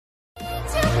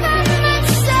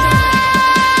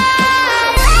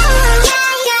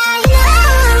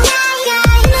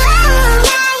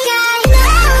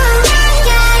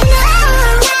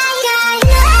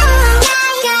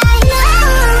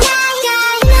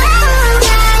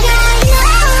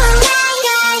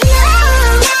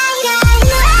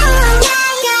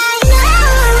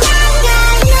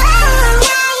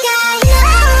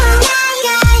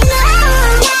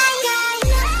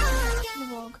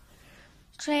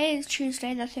Today is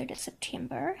Tuesday the 3rd of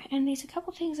September, and there's a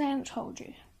couple things I haven't told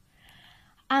you.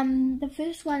 The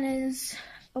first one is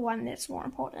the one that's more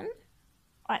important.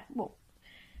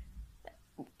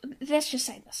 Let's just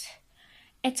say this.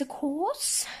 It's a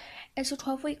course. It's a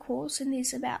 12-week course, and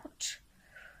there's about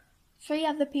 3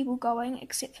 other people going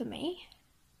except for me.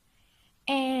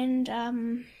 And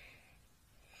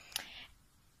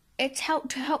it's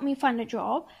to help me find a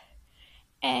job,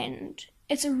 and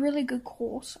it's a really good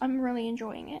course. I'm really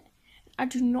enjoying it. I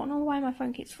do not know why my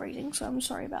phone keeps freezing, so I'm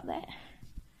sorry about that.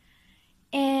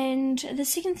 And the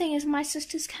second thing is my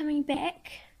sister's coming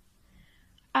back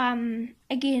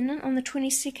again on the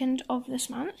 22nd of this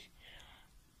month,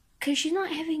 because she's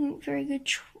not having very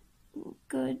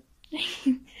good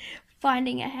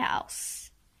finding a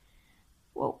house.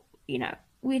 Well, you know,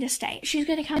 where to stay. She's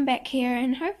going to come back here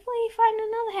and hopefully find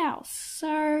another house.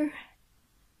 So,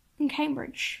 in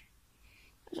Cambridge.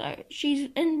 So,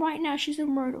 right now she's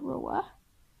in Rotorua.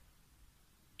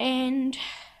 And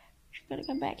she's going to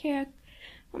come back here.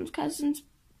 Mom's cousin's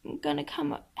going to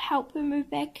come help her move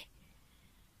back.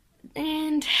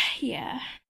 And, yeah.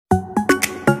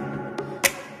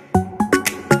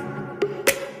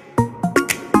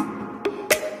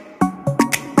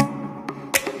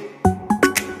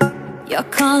 You're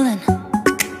calling,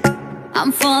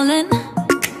 I'm falling.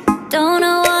 Don't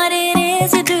know what it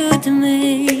is you do to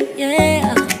me,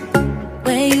 yeah.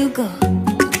 Where you go,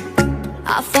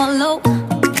 I follow.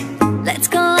 Let's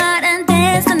go out and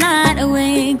dance the night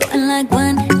away. Going like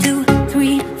 1, 2,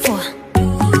 3, 4,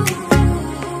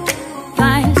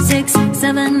 5, 6,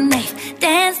 7, 8.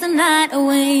 Dance the night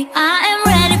away. I am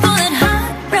ready for that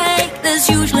heartbreak. That's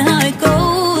usually how it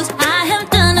goes. I have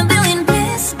done a billion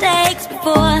mistakes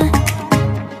before.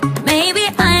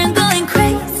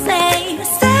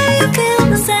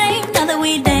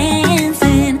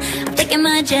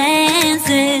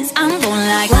 Chances. I'm going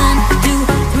like 1, 2,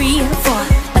 3, 4.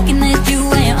 Looking at you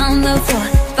when you're on the floor.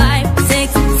 5,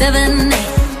 6, 7,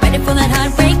 8. Ready for that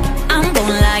heartbreak. I'm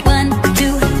going like 1,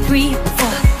 2, 3, 4.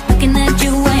 Looking at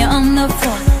you when you're on the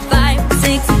floor. 5,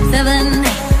 6, 7,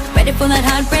 8. Ready for that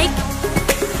heartbreak.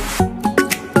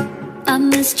 I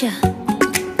missed you.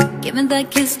 Give me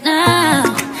that kiss now.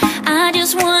 I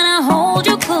just wanna hold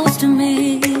you close to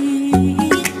me.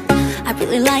 I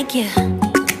really like you.